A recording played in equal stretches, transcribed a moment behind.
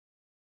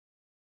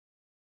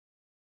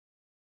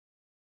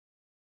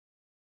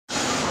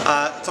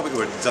The topic we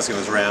were discussing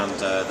was around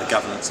the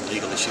governance and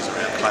legal issues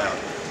around cloud.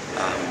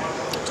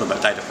 Talking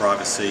about data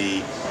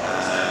privacy,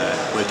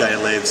 where data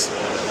lives,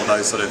 all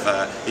those sort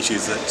of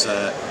issues that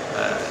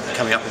are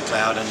coming up in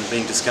cloud and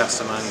being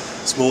discussed among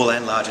small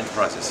and large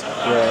enterprises.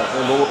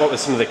 Yeah, and what were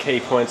some of the key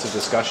points of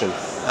discussion?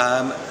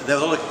 There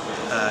was a lot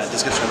of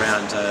discussion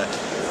around the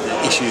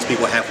issues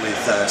people have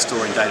with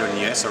storing data in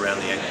the US around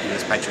the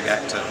US Patriot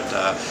Act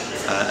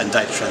and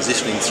data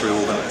transitioning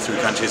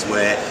through countries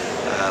where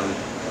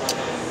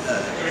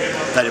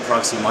data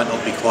privacy might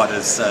not be quite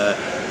as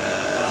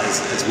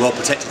well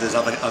protected as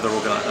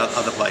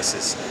other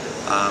places.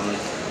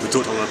 We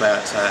talked a lot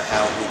about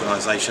how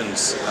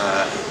organisations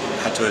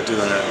had to do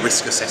a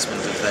risk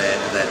assessment of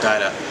their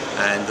data,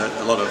 and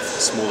a lot of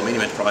small and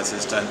medium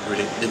enterprises didn't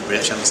really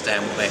actually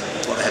understand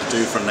what they had to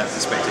do from that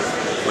perspective,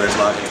 whereas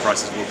large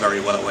enterprises were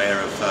very well aware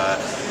of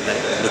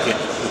looking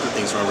at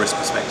things from a risk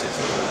perspective.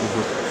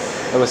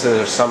 Mm-hmm. And was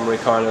there a summary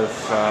kind of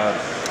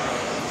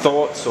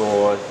thoughts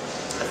or?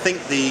 I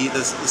think the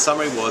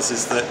summary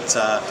is that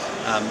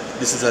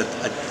this is a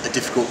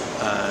difficult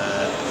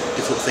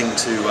thing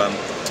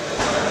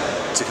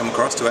to come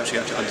across, to actually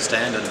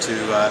understand and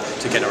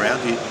to get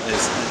around.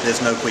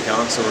 There's no quick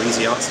answer or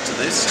easy answer to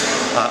this.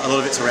 A lot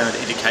of it's around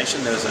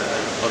education. There's a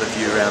lot of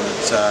view around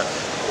that.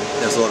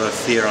 There's a lot of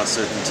fear,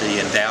 uncertainty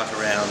and doubt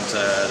around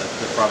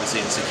the privacy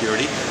and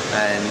security,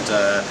 and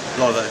a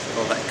lot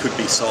of that could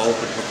be solved,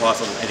 but it requires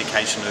a lot of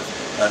education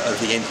of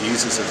the end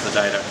users of the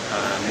data,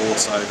 more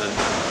so than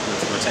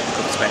from a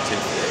technical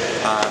perspective.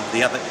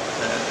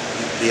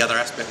 The other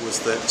aspect was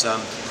that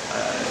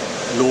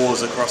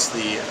laws across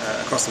the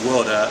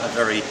world are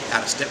very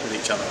out of step with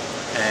each other,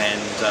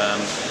 and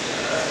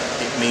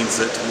it means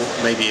that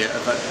maybe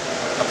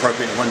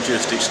appropriate in one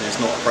jurisdiction is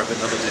not appropriate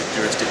in another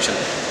jurisdiction,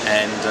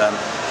 and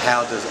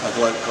how does a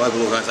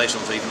global organisation,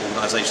 or even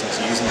organisations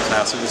using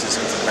cloud services,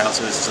 since the cloud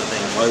services are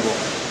being global,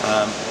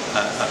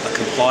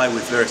 comply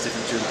with various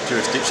different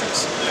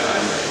jurisdictions?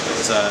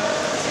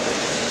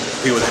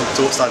 People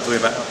started talking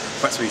about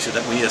perhaps we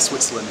need a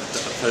Switzerland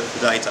for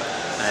data,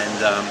 and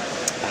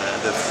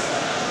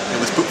it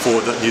was put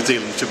forward that New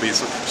Zealand should be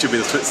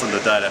the Switzerland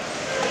of data.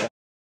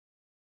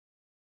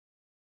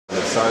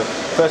 So,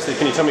 firstly,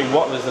 can you tell me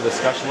what was the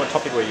discussion? What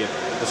topic were you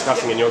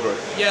discussing in your group?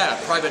 Yeah,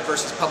 private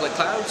versus public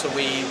cloud. So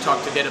we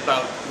talked a bit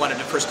about, wanted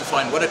to first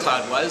define what a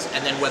cloud was,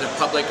 and then whether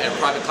public and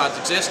private clouds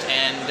exist,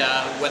 and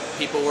what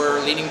people were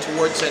leaning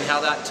towards, and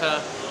how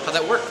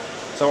that worked.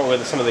 So, what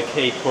were some of the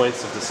key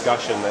points of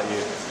discussion that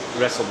you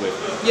wrestled with?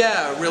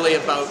 Yeah, really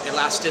about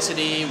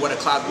elasticity, what a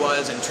cloud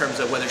was in terms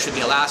of whether it should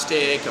be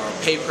elastic or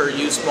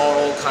pay-per-use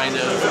model, kind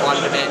of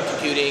on-demand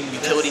computing,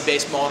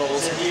 utility-based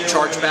models,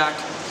 chargeback,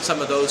 some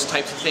of those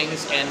types of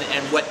things, and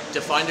what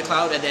defined a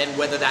cloud, and then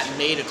whether that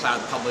made a cloud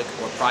public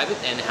or private,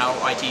 and how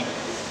IT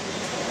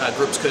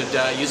groups could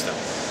use them.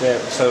 Yeah.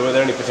 So, were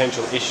there any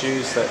potential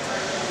issues that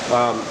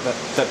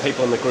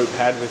people in the group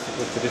had with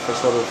the different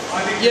sort of?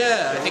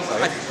 Yeah,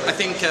 I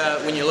think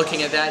when you're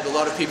looking at that, a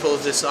lot of people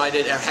have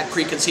decided or had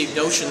preconceived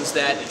notions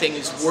that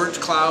things weren't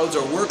clouds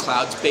or were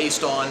clouds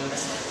based on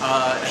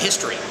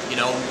history. You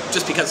know,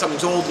 just because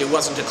something's old, it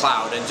wasn't a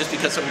cloud, and just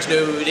because something's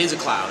new, it is a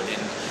cloud.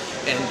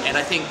 And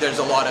I think there's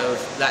a lot of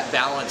that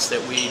balance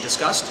that we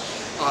discussed.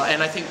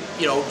 And I think,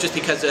 you know, just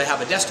because they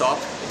have a desktop,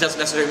 it doesn't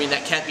necessarily mean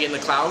that can't be in the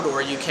cloud,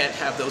 or you can't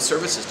have those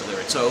services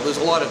delivered. So there's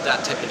a lot of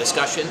that type of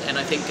discussion, and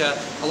I think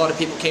a lot of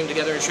people came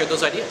together and shared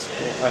those ideas.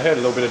 I heard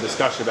a little bit of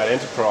discussion about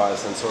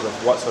enterprise and sort of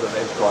what sort of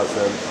enterprise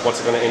and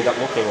what's it going to end up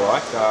looking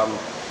like.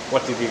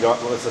 What did you got?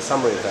 What was the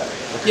summary of that?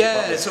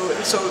 Yeah,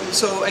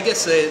 so I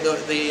guess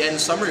the end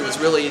summary was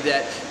really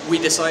that we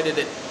decided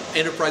that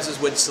enterprises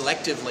would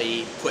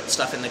selectively put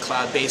stuff in the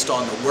cloud based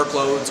on the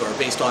workloads or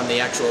based on the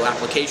actual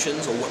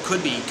applications or what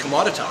could be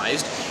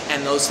commoditized,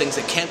 and those things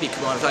that can't be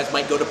commoditized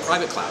might go to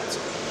private clouds.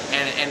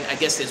 And I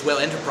guess as well,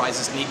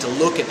 enterprises need to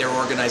look at their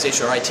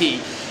organization or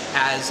IT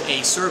as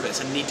a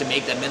service and need to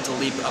make that mental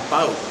leap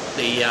about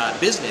the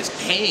business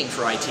paying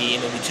for IT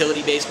in a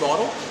utility-based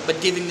model,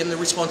 but giving them the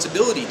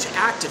responsibility to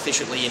act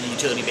efficiently in a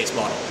utility-based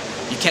model.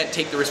 You can't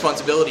take the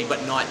responsibility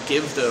but not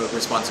give the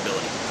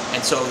responsibility.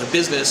 And so the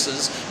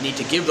businesses need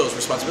to give those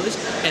responsibilities,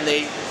 and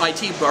the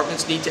IT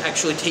departments need to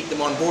actually take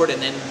them on board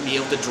and then be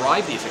able to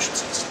drive the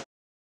efficiencies.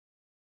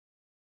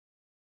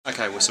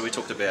 Okay, well, so we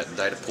talked about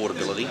data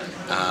portability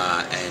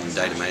and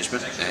data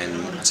management,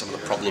 and some of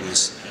the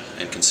problems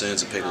and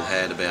concerns that people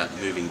had about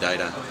moving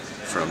data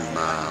from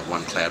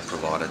one cloud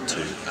provider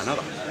to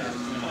another.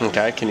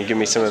 Okay, can you give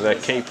me some of the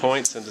key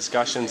points and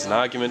discussions and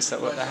arguments that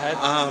they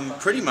had?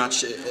 Pretty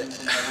much,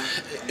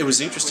 it was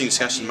an interesting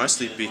discussion,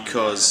 mostly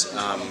because,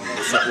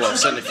 well,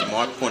 certainly from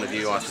my point of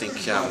view, I think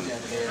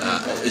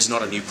it's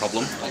not a new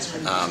problem.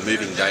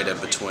 Moving data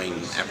between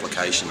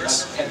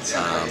applications,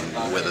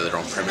 whether they're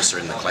on-premise or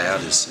in the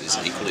cloud, is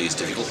equally as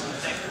difficult.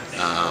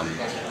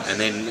 And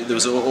then there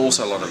was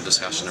also a lot of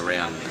discussion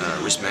around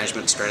risk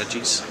management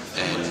strategies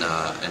and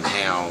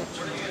how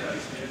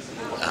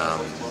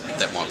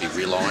that might be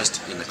realised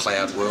in the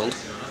cloud world.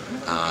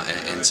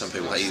 and some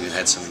people even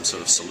had some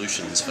sort of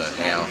solutions for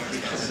how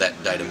that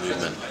data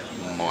movement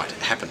might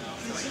happen.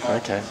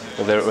 Okay.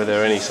 Were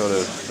there any sort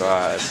of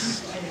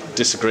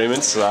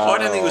disagreements? I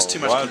don't think it was too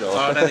much. I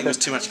don't think it was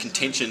too much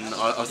contention.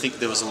 I think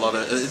there was a lot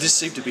of. This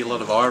seemed to be a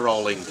lot of eye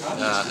rolling,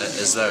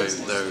 as though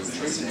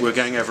we're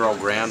going over old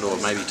ground, or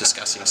maybe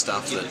discussing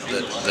stuff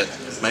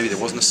that maybe there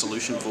wasn't a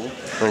solution for.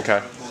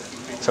 Okay.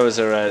 So is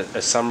there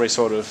a summary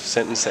sort of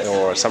sentence,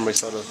 or a summary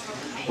sort of?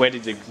 Where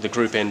did the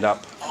group end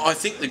up? I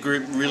think the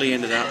group really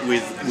ended up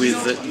with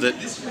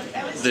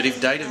that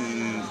if data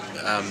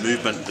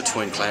movement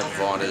between cloud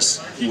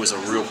providers was a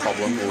real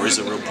problem, or is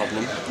a real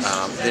problem,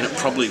 then it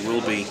probably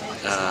will be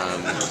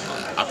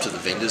up to the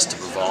vendors to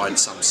provide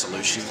some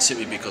solution,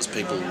 simply because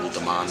people will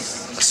demand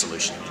a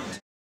solution.